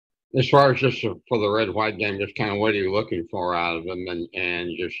As far as just for the red white game, just kind of what are you looking for out of them,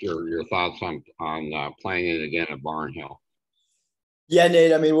 and just your thoughts on playing it again at Barnhill. Yeah,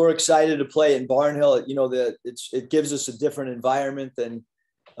 Nate. I mean, we're excited to play in Barnhill. You know, it gives us a different environment than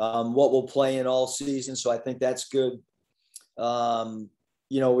what we'll play in all season. So I think that's good.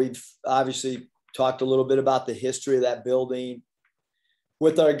 You know, we've obviously talked a little bit about the history of that building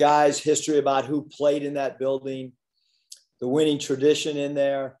with our guys, history about who played in that building, the winning tradition in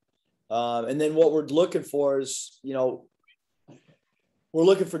there. And then what we're looking for is, you know, we're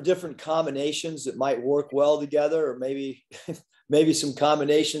looking for different combinations that might work well together, or maybe some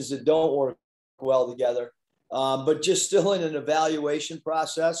combinations that don't work well together. But just still in an evaluation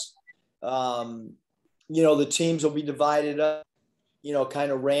process. You know, the teams will be divided up, you know,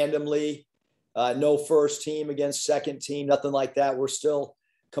 kind of randomly. No first team against second team, nothing like that. We're still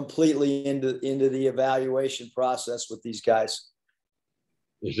completely into the evaluation process with these guys.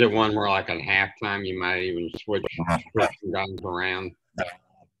 Is it one where, like, at halftime, you might even switch guys around?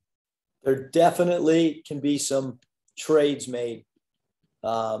 There definitely can be some trades made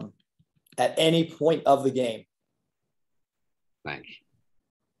at any point of the game. Thanks.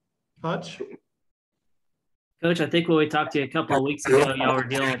 Hutch? Coach, I think when we talked to you a couple of weeks ago, y'all were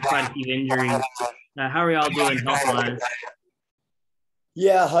dealing with quite a few injuries. How are y'all doing health-wise?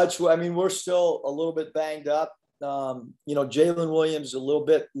 Yeah, Hutch, I mean, we're still a little bit banged up. You know, Jalen Williams a little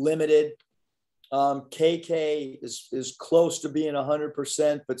bit limited. KK is close to being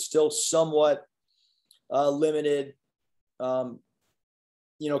 100%, but still somewhat limited. You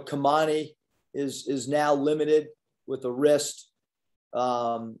know, Kamani is now limited with a wrist.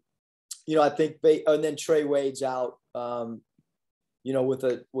 You know, I think, and then Trey Wade's out. You know,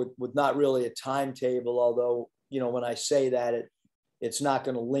 with not really a timetable. Although, you know, when I say that, it's not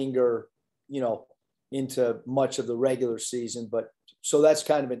going to linger, you know, into much of the regular season. But so that's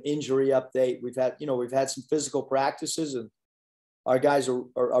kind of an injury update. We've had some physical practices, and our guys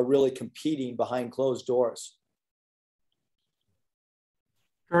are really competing behind closed doors.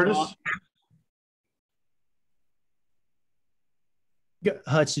 Curtis?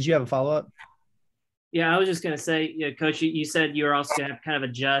 Hutch, did you have a follow-up? Yeah, I was just going to say, Coach, you said you were also going to kind of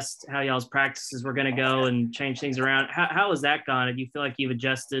adjust how y'all's practices were going to go and change things around. How has that gone? Do you feel like you've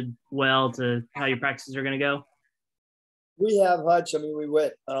adjusted well to how your practices are going to go? We have, Hutch. I mean, we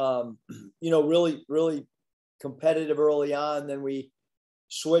went, you know, really, really competitive early on. Then we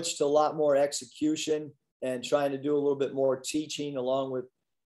switched to a lot more execution and trying to do a little bit more teaching along with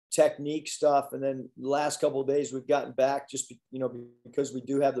technique stuff. And then the last couple of days we've gotten back just, you know, because we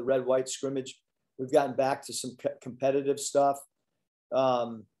do have the red-white scrimmage, we've gotten back to some competitive stuff.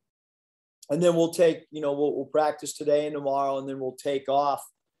 And then we'll take, you know, we'll practice today and tomorrow, and then we'll take off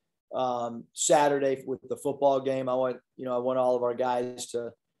Saturday with the football game. I want all of our guys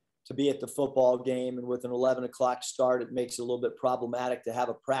to be at the football game, and with an 11 o'clock start, it makes it a little bit problematic to have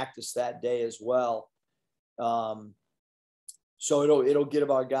a practice that day as well. So it'll give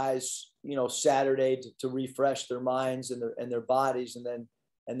our guys, you know, Saturday to refresh their minds and their bodies, and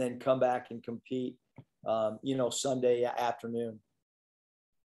then come back and compete, you know, Sunday afternoon.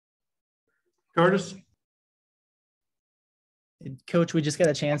 Curtis? Coach, we just got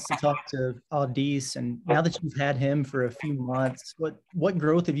a chance to talk to Aldis, and now that you've had him for a few months, what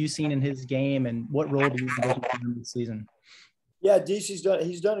growth have you seen in his game, and what role do you envision for him this season? Yeah, he's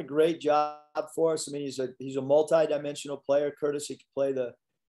done a great job for us. I mean, he's a multi-dimensional player. Curtis, he can play the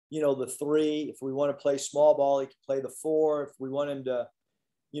 3. If we want to play small ball, he can play the 4. If we want him to,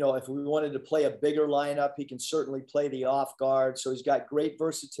 you know, if we wanted to play a bigger lineup, he can certainly play the off guard. So he's got great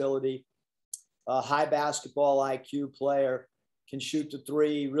versatility, high basketball IQ player, can shoot the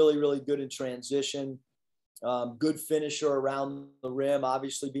 3, really, really good in transition, good finisher around the rim,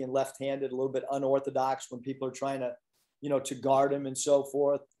 obviously being left-handed, a little bit unorthodox when people are trying to, you know, to guard him and so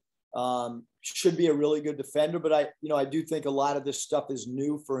forth. Should be a really good defender, but I do think a lot of this stuff is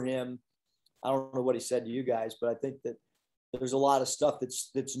new for him. I don't know what he said to you guys, but I think that there's a lot of stuff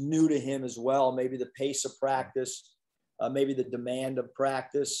that's new to him as well. Maybe the pace of practice, maybe the demand of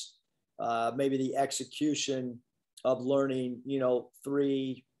practice, maybe the execution of learning, you know,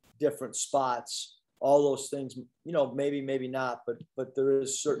 3 different spots, all those things, you know, maybe not, but there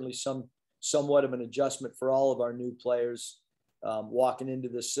is certainly somewhat of an adjustment for all of our new players walking into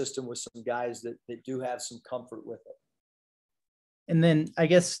this system with some guys that do have some comfort with it. And then I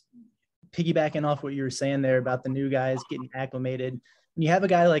guess piggybacking off what you were saying there about the new guys getting acclimated, when you have a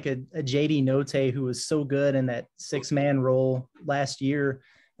guy like a JD Note who was so good in that 6-man role last year,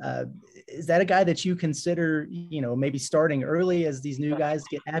 is that a guy that you consider, you know, maybe starting early as these new guys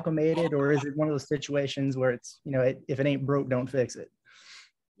get acclimated, or is it one of those situations where it's, you know, if it ain't broke, don't fix it?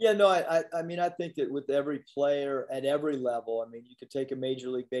 Yeah, no, I mean, I think that with every player at every level, I mean, you could take a Major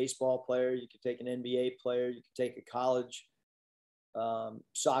League Baseball player, you could take an NBA player, you could take a college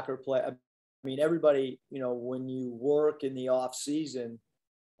soccer player. I mean, everybody, when you work in the off season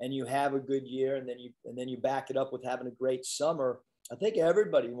and you have a good year, and then you back it up with having a great summer, I think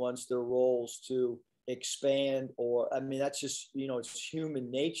everybody wants their roles to expand. Or, I mean, that's just, it's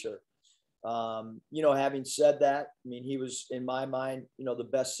human nature. Having said that, I mean, he was, in my mind, the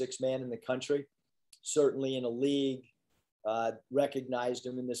best six man in the country, certainly in a league, recognized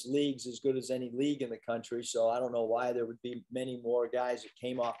him in this league's as good as any league in the country. So I don't know why there would be many more guys that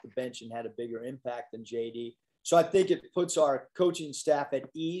came off the bench and had a bigger impact than JD. So I think it puts our coaching staff at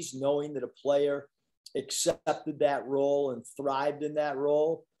ease, knowing that a player accepted that role and thrived in that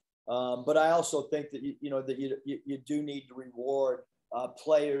role. But I also think that, you do need to reward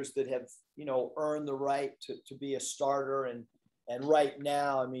players that have, earned the right to be a starter. And right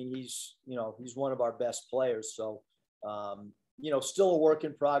now, I mean, he's one of our best players. So, still a work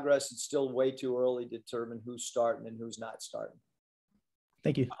in progress. It's still way too early to determine who's starting and who's not starting.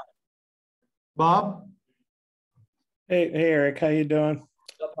 Thank you. Bob? Hey, Eric, how you doing?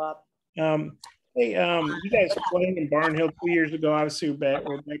 What's up, Bob? You guys playing in Barnhill 2 years ago. Obviously, we're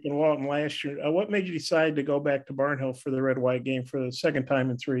back in Walton last year. What made you decide to go back to Barnhill for the red-white game for the second time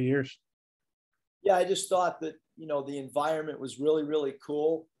in 3 years? Yeah, I just thought that, the environment was really, really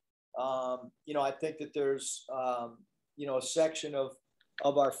cool. I think that there's, a section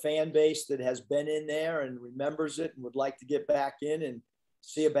of our fan base that has been in there and remembers it and would like to get back in and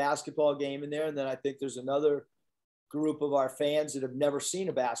see a basketball game in there. And then I think there's another group of our fans that have never seen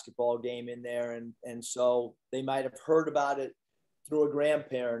a basketball game in there. And so they might have heard about it through a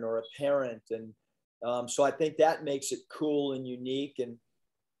grandparent or a parent. And so I think that makes it cool and unique. And,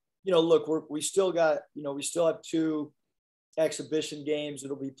 look, we still have 2 exhibition games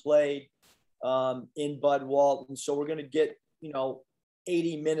that'll be played in Bud Walton. So we're going to get,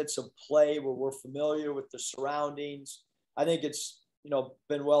 80 minutes of play where we're familiar with the surroundings. I think it's,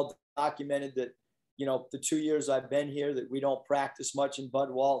 been well documented that, the 2 years I've been here that we don't practice much in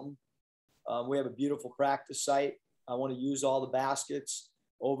Bud Walton. We have a beautiful practice site. I want to use all the baskets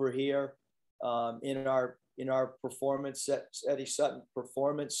over here in our performance Eddie Sutton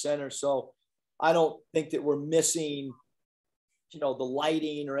Performance Center. So I don't think that we're missing, the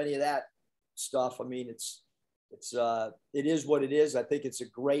lighting or any of that stuff. I mean, it is what it is. I think it's a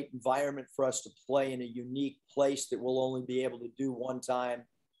great environment for us to play in a unique place that we'll only be able to do one time,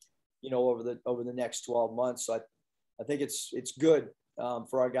 over the next 12 months. So I think it's good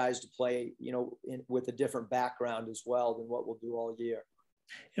for our guys to play, with a different background as well than what we'll do all year.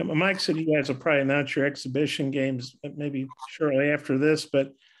 Yeah, Mike said you guys will probably announce your exhibition games maybe shortly after this,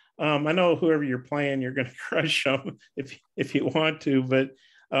 but I know whoever you're playing, you're going to crush them if you want to. But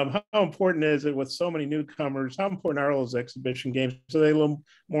how important is it with so many newcomers? How important are those exhibition games? Are they a little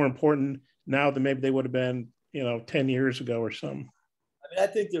more important now than maybe they would have been, 10 years ago or something? I mean,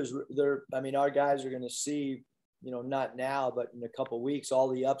 I think our guys are going to see, not now, but in a couple of weeks, all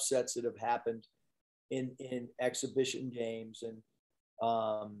the upsets that have happened in exhibition games, and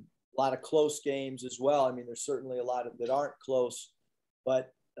a lot of close games as well. I mean, there's certainly a lot of that aren't close,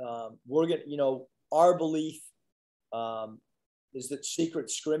 but we're going to, our belief is that secret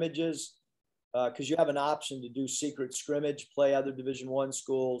scrimmages, because you have an option to do secret scrimmage, play other Division I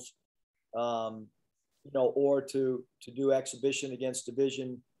schools, or to do exhibition against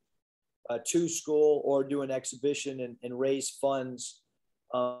Division II school, or do an exhibition and raise funds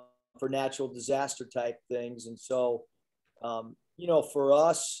for natural disaster type things. And so, for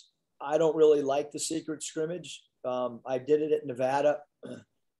us, I don't really like the secret scrimmage. I did it at Nevada,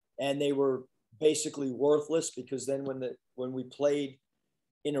 and they were basically worthless, because then when we played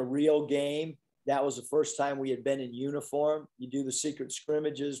in a real game, that was the first time we had been in uniform. You do the secret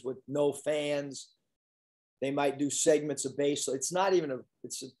scrimmages with no fans. They might do segments of base. So it's not even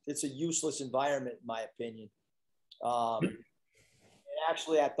it's a useless environment, in my opinion. And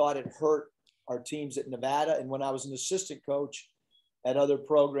actually, I thought it hurt our teams at Nevada. And when I was an assistant coach at other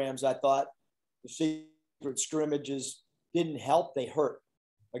programs, I thought the secret scrimmages didn't help, they hurt.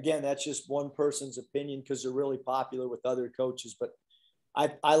 Again, that's just one person's opinion, because they're really popular with other coaches. But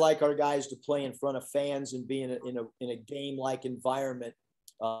I like our guys to play in front of fans and be in a game-like environment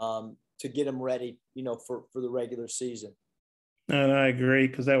to get them ready, for the regular season. And I agree,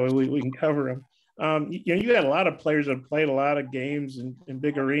 because that way we can cover them. You got a lot of players that have played a lot of games in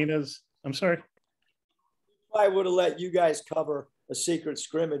big arenas. I'm sorry. I would have let you guys cover a secret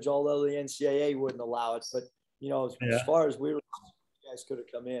scrimmage, although the NCAA wouldn't allow it. But, as far as we were, you guys could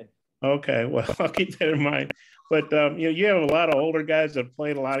have come in. Okay, well, I'll keep that in mind. But you have a lot of older guys that have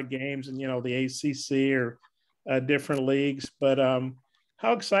played a lot of games in the ACC or different leagues. But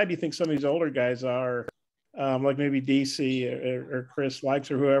how excited do you think some of these older guys are, like maybe DC or Chris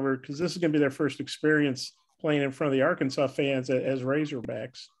Likes or whoever, because this is going to be their first experience playing in front of the Arkansas fans as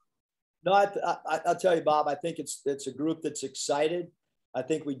Razorbacks? No, I'll tell you, Bob, I think it's a group that's excited. I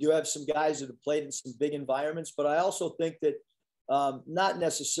think we do have some guys that have played in some big environments, but I also think that not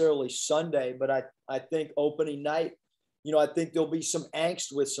necessarily Sunday, but I think opening night, I think there'll be some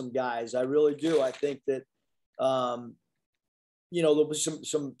angst with some guys. I really do. I think that, there'll be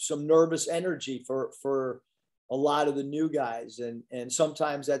some nervous energy for a lot of the new guys. And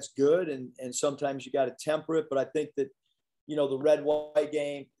sometimes that's good. And sometimes you got to temper it. But I think that, the red-white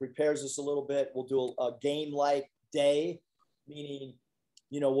game prepares us a little bit. We'll do a game-like day, meaning,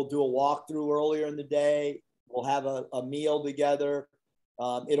 we'll do a walkthrough earlier in the day. We'll have a meal together.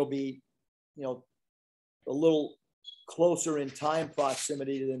 It'll be, a little closer in time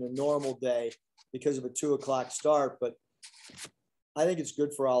proximity than a normal day because of a 2:00 start. But I think it's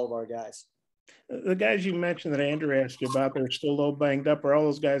good for all of our guys. The guys you mentioned that Andrew asked you about, they're still a little banged up. Are all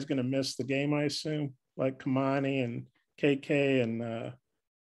those guys going to miss the game, I assume? Like Kamani and KK and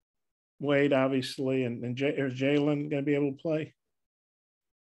Wade, obviously. And is Jalen going to be able to play?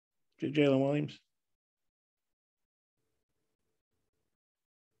 Jalen Williams?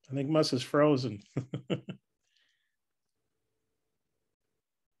 I think Muss is frozen.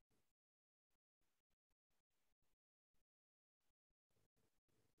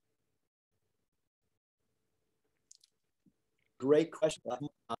 Great question.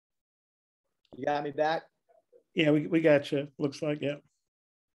 You got me back? Yeah, we got you. Looks like, yeah.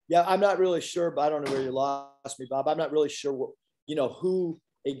 Yeah, I'm not really sure, but I don't know where you lost me, Bob. I'm not really sure what, who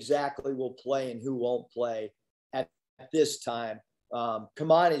exactly will play and who won't play at this time.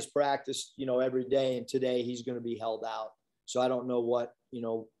 Kamani's practiced, every day, and today he's going to be held out. So I don't know what,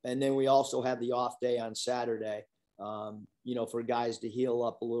 and then we also have the off day on Saturday, for guys to heal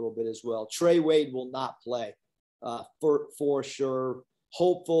up a little bit as well. Trey Wade will not play for sure.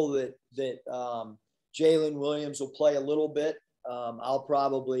 Hopeful that Jalen Williams will play a little bit. I'll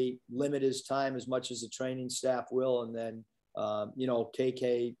probably limit his time as much as the training staff will. And then,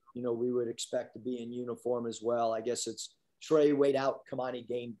 KK, we would expect to be in uniform as well. I guess it's Trey Wade out, Kamani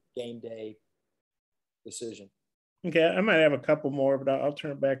game day decision. Okay, I might have a couple more, but I'll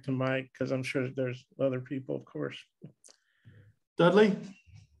turn it back to Mike because I'm sure there's other people, of course. Dudley?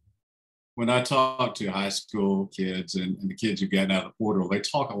 When I talk to high school kids and the kids who've gotten out of the portal, they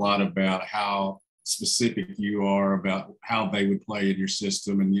talk a lot about how specific you are about how they would play in your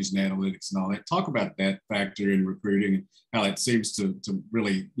system and using analytics and all that. Talk about that factor in recruiting and how it seems to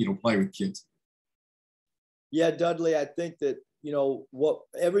really, play with kids. Yeah, Dudley, I think that,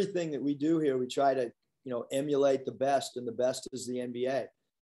 everything that we do here, we try to, emulate the best, and the best is the NBA.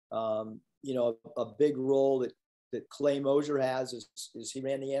 A big role that Clay Mosier has is he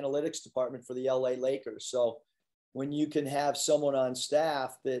ran the analytics department for the LA Lakers. So when you can have someone on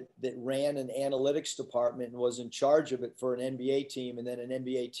staff that ran an analytics department and was in charge of it for an NBA team, and then an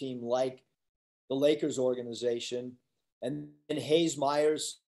NBA team like the Lakers organization, and then Hayes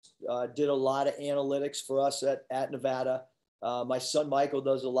Myers did a lot of analytics for us at Nevada. My son Michael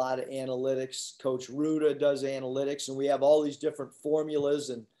does a lot of analytics. Coach Ruda does analytics, and we have all these different formulas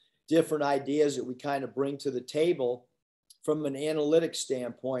and different ideas that we kind of bring to the table from an analytics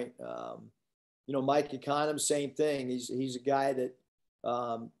standpoint. Mike Econom, same thing. He's a guy that,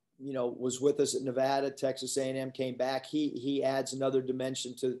 was with us at Nevada, Texas A&M, came back. He adds another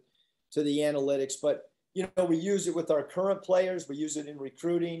dimension to the analytics, but, we use it with our current players. We use it in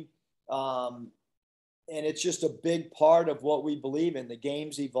recruiting. And it's just a big part of what we believe in. The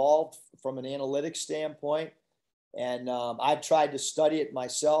game's evolved from an analytics standpoint. And I've tried to study it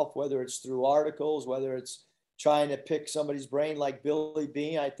myself, whether it's through articles, whether it's trying to pick somebody's brain like Billy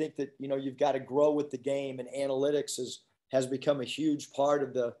Bean. I think that, you've got to grow with the game, and analytics has become a huge part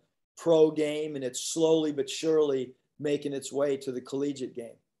of the pro game, and it's slowly but surely making its way to the collegiate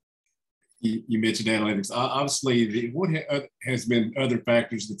game. You mentioned analytics. Obviously, what has been other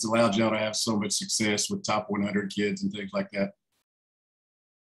factors that's allowed y'all to have so much success with top 100 kids and things like that?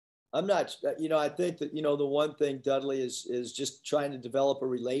 I'm not, I think that, the one thing, Dudley, is just trying to develop a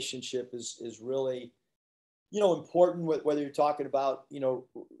relationship is really, important, whether you're talking about,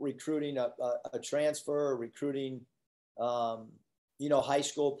 recruiting a transfer or recruiting, high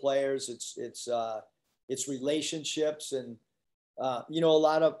school players. It's relationships, and, a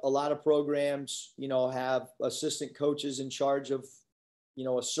lot of programs, have assistant coaches in charge of,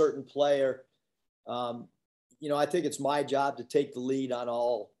 a certain player. I think it's my job to take the lead on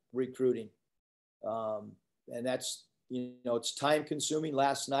all recruiting. And that's, it's time consuming.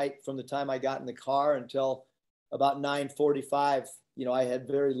 Last night, from the time I got in the car until about 9:45, I had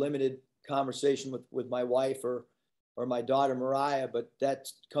very limited conversation with my wife or my daughter, Mariah, but that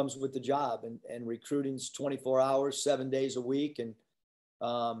comes with the job, and recruiting's 24 hours, 7 days a week. And,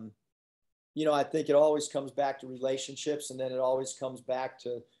 I think it always comes back to relationships, and then it always comes back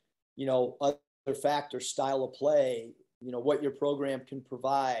to, other factors, style of play, what your program can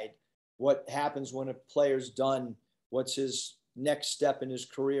provide, what happens when a player's done, what's his next step in his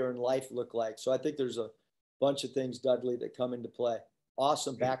career and life look like. So I think there's a bunch of things, Dudley, that come into play.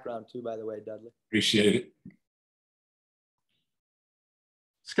 Awesome background too, by the way, Dudley. Appreciate it.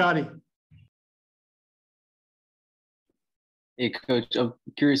 Scotty. Hey, Coach, I'm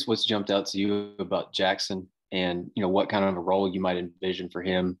curious what's jumped out to you about Jackson and, what kind of a role you might envision for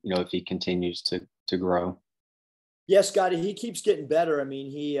him, if he continues to grow. Yeah, Scotty, he keeps getting better. I mean,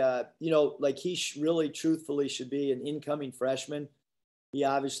 he, he really truthfully should be an incoming freshman. He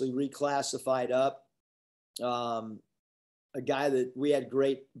obviously reclassified up. A guy that we had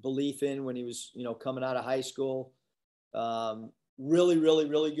great belief in when he was, coming out of high school. Really, really,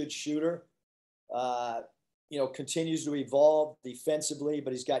 really good shooter. Continues to evolve defensively,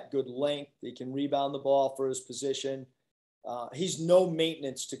 but he's got good length. He can rebound the ball for his position. He's no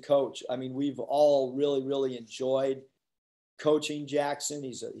maintenance to coach. I mean, we've all really, really enjoyed coaching Jackson.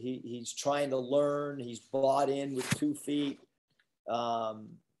 He's trying to learn. He's bought in with 2 feet.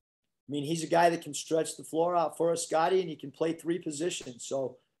 He's a guy that can stretch the floor out for us, Scotty, and he can play 3 positions.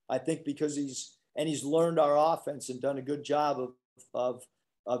 So I think because he's learned our offense and done a good job of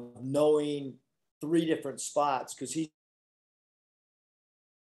knowing 3 different spots, because he's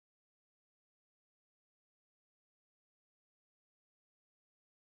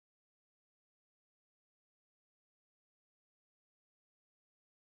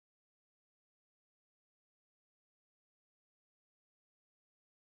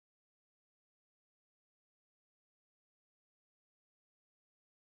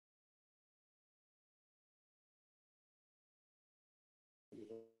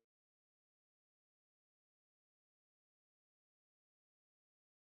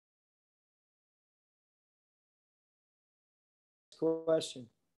question.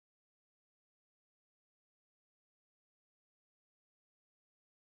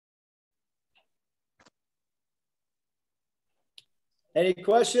 Any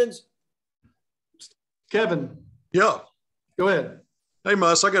questions? Kevin, Yeah. go ahead. Hey,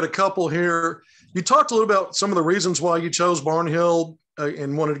 Muss, I got a couple here. You talked a little about some of the reasons why you chose Barnhill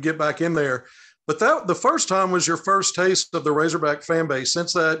and wanted to get back in there. But the first time was your first taste of the Razorback fan base.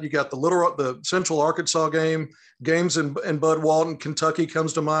 Since that, you got the Central Arkansas games in Bud Walton, Kentucky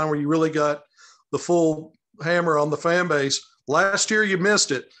comes to mind, where you really got the full hammer on the fan base. Last year, you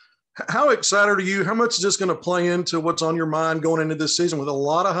missed it. How excited are you? How much is this going to play into what's on your mind going into this season with a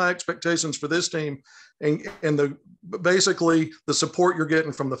lot of high expectations for this team and basically the support you're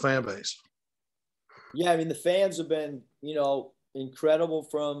getting from the fan base? Yeah, the fans have been, incredible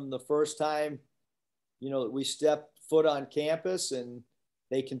from the first time, that we stepped foot on campus, and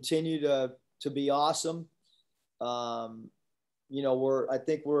they continue to be awesome. I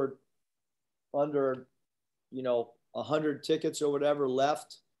think we're under, 100 tickets or whatever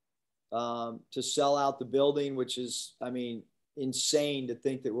left to sell out the building, which is, insane to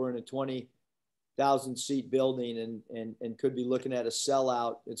think that we're in a 20,000 seat building and could be looking at a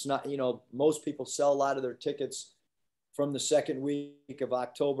sellout. It's not, most people sell a lot of their tickets from the second week of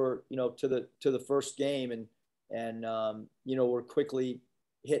October, to the first game. And we're quickly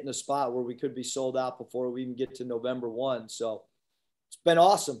hitting a spot where we could be sold out before we even get to November 1. So it's been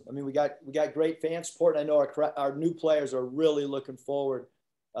awesome. We got great fan support. And I know our new players are really looking forward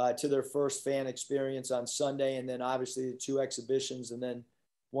to their first fan experience on Sunday. And then obviously the 2 exhibitions. And then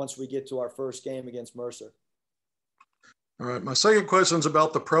once we get to our first game against Mercer. All right. My second question is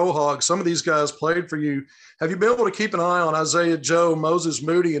about the Pro Hogs. Some of these guys played for you. Have you been able to keep an eye on Isaiah Joe, Moses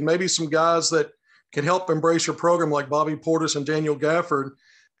Moody, and maybe some guys that can help embrace your program like Bobby Portis and Daniel Gafford?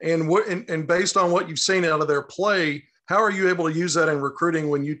 And based on what you've seen out of their play, how are you able to use that in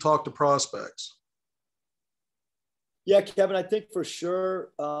recruiting when you talk to prospects? Yeah, Kevin, I think for sure,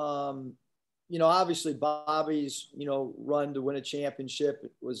 obviously Bobby's, run to win a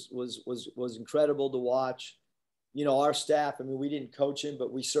championship was incredible to watch. Our staff, we didn't coach him,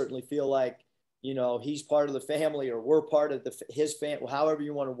 but we certainly feel like, he's part of the family, or we're part of his family, however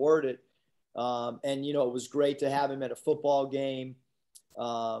you want to word it. It was great to have him at a football game.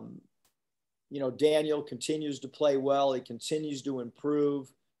 Daniel continues to play well. He continues to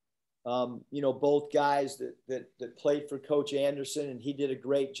improve. You know, both guys that played for Coach Anderson, and he did a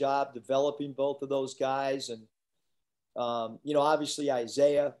great job developing both of those guys. And, you know, obviously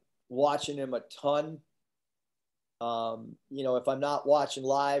Isaiah, watching him a ton. You know, if I'm not watching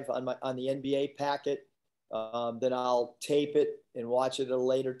live on the NBA packet, then I'll tape it and watch it at a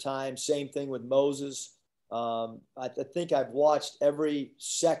later time. Same thing with Moses. I think I've watched every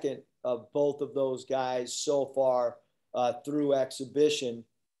second of both of those guys so far through exhibition,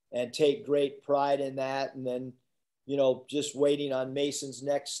 and take great pride in that. And then, you know, just waiting on Mason's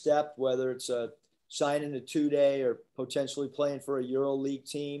next step, whether it's signing a 2-day or potentially playing for a EuroLeague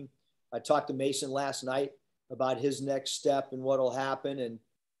team. I talked to Mason last night about his next step and what will happen.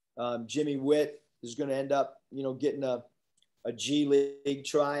 And Jimmy Witt is going to end up, you know, getting a G League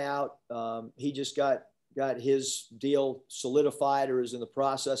tryout. He just got his deal solidified, or is in the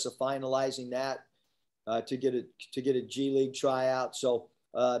process of finalizing that to get a G League tryout. So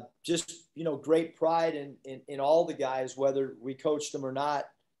just, you know, great pride in all the guys, whether we coached them or not.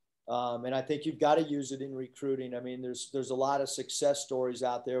 And I think you've got to use it in recruiting. I mean, there's a lot of success stories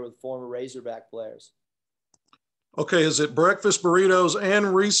out there with former Razorback players. Okay, is it breakfast burritos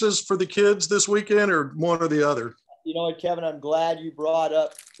and Reese's for the kids this weekend, or one or the other? You know what, Kevin, I'm glad you brought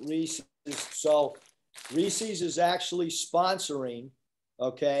up Reese's. So Reese's is actually sponsoring,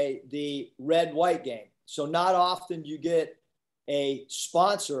 okay, the red-white game. So not often you get a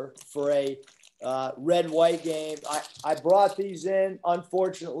sponsor for a red-white game. I brought these in.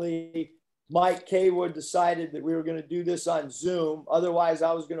 Unfortunately, Mike Kaywood decided that we were going to do this on Zoom. Otherwise,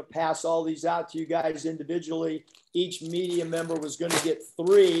 I was going to pass all these out to you guys individually. Each media member was going to get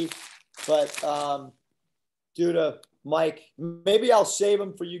 3, but due to Mike, maybe I'll save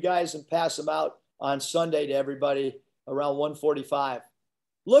them for you guys and pass them out on Sunday to everybody around 1:45.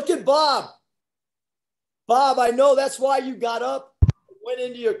 Look at Bob. Bob, I know that's why you got up, went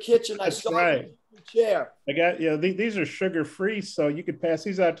into your kitchen. That's I saw right. your chair. I got, yeah, these are sugar free, so you could pass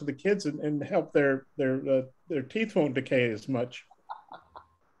these out to the kids and help their teeth won't decay as much.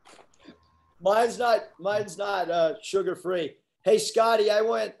 Mine's not sugar free. Hey, Scotty, I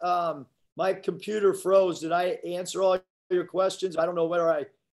went, my computer froze. Did I answer all your questions? I don't know whether I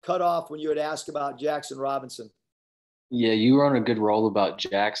cut off when you had asked about Jackson Robinson. Yeah, you were on a good roll about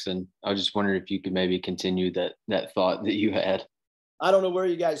Jackson. I was just wondering if you could maybe continue that thought that you had. I don't know where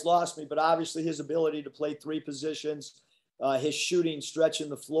you guys lost me, but obviously his ability to play 3 positions, his shooting, stretching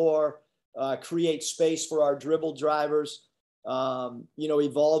the floor, create space for our dribble drivers, you know,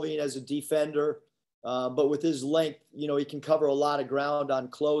 evolving as a defender. But with his length, you know, he can cover a lot of ground on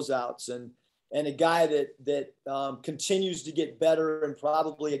closeouts, and a guy that continues to get better, and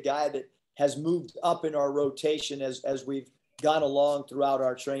probably a guy that has moved up in our rotation as we've gone along throughout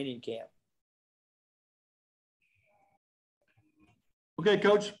our training camp. Okay,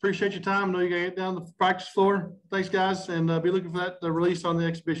 Coach, appreciate your time. I know you got to get down the practice floor. Thanks, guys, and be looking for that release on the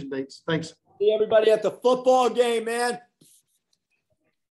exhibition dates. Thanks. See everybody at the football game, man.